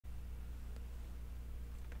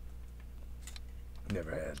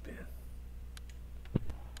Never has been.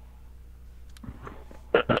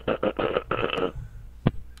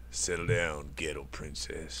 Settle down, ghetto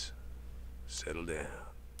princess. Settle down.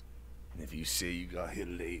 And if you say you got here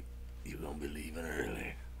late, you're gonna be leaving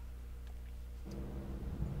early.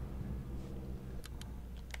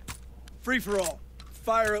 Free for all.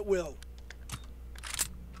 Fire at will.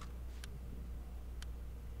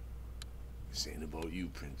 This ain't about you,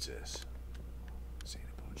 princess. This ain't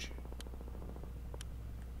about you.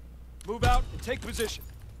 Move out and take position.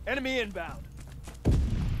 Enemy inbound.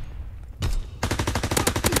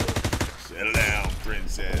 Settle down,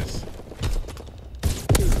 princess.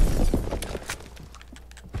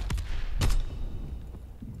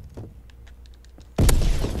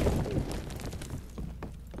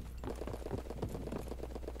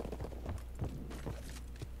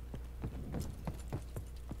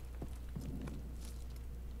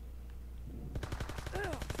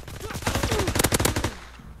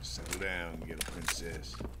 Settle down, ghetto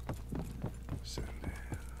princess. Settle down.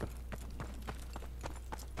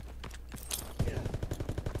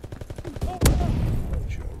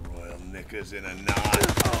 Put your royal knickers in a knot.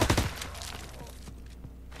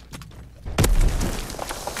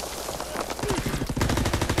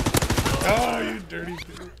 Oh, you dirty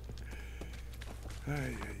bitch.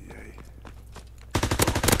 Ay, ay, ay.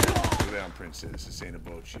 Settle down, princess. This ain't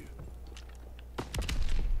about you.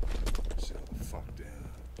 Settle the fuck down.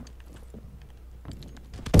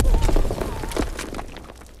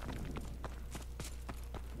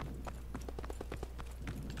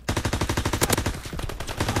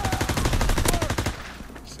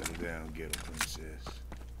 Settle down, ghetto princess.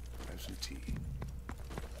 Have some tea.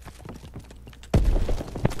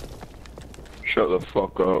 Shut the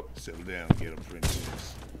fuck up. Settle down, ghetto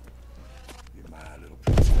princess. You're my little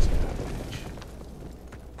princess now, bitch.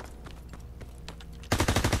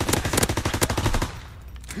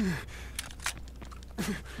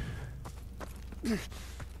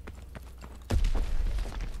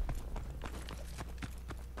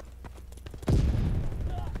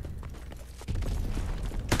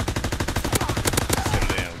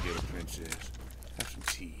 Settle down, ghetto princess. Have some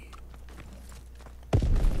tea.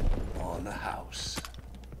 On the house.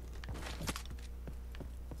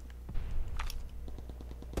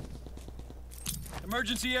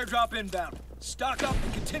 Emergency airdrop inbound. Stock up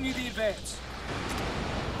and continue the advance.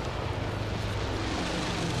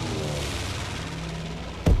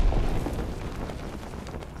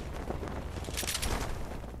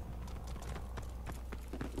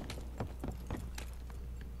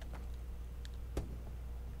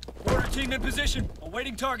 Order team in position.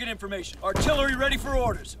 Awaiting target information. Artillery ready for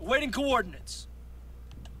orders. Awaiting coordinates.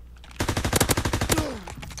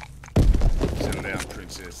 Settle down,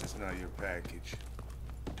 princess. It's not your package.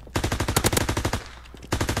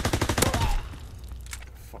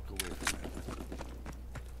 Fuck away from that.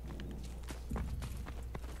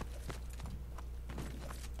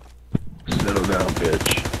 Settle down,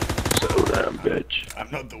 bitch. Settle down, bitch. I'm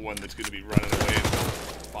not the one that's gonna be running away in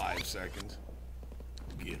 5 seconds.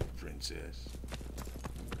 Get a princess.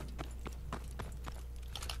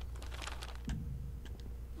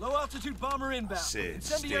 Low altitude bomber inbound. Said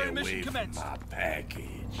Incendiary stay mission away from commenced. my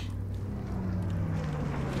package.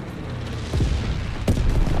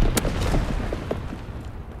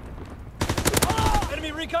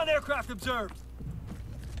 Enemy recon aircraft observed.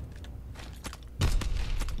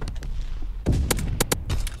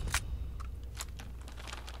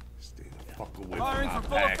 Stay the fuck away Firing from for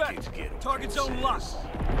my full package. effect. Get a Target zone princess. locked.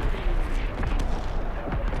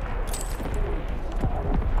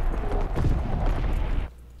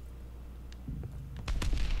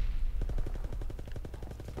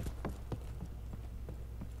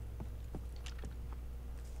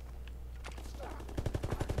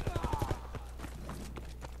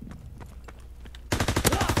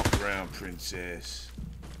 Fuck around, princess.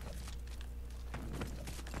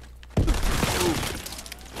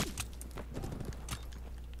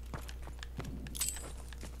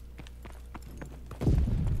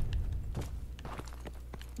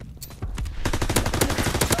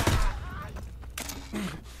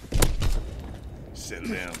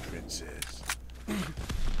 Settle down, princess. You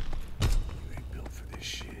ain't built for this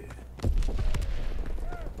shit.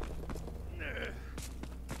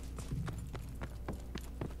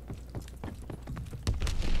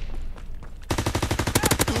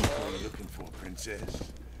 What are you looking for,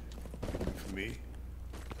 princess? Looking for me?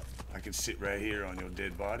 I can sit right here on your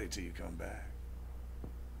dead body till you come back.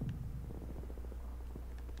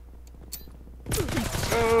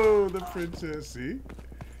 Oh, the princess, see?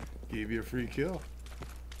 Gave you a free kill.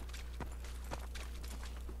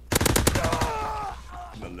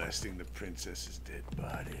 molesting the princess's dead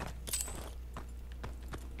body,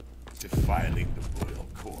 defiling the royal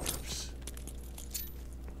corpse.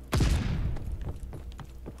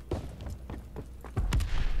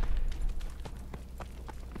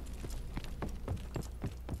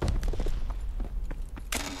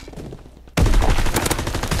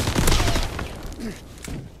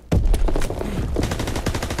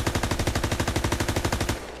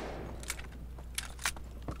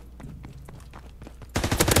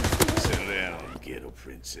 Ghetto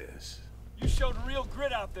Princess. You showed real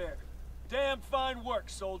grit out there. Damn fine work,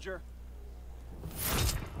 soldier.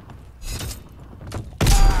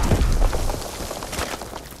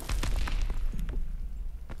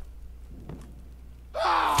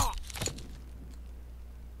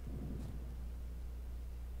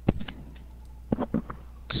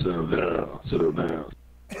 Settle down, settle down.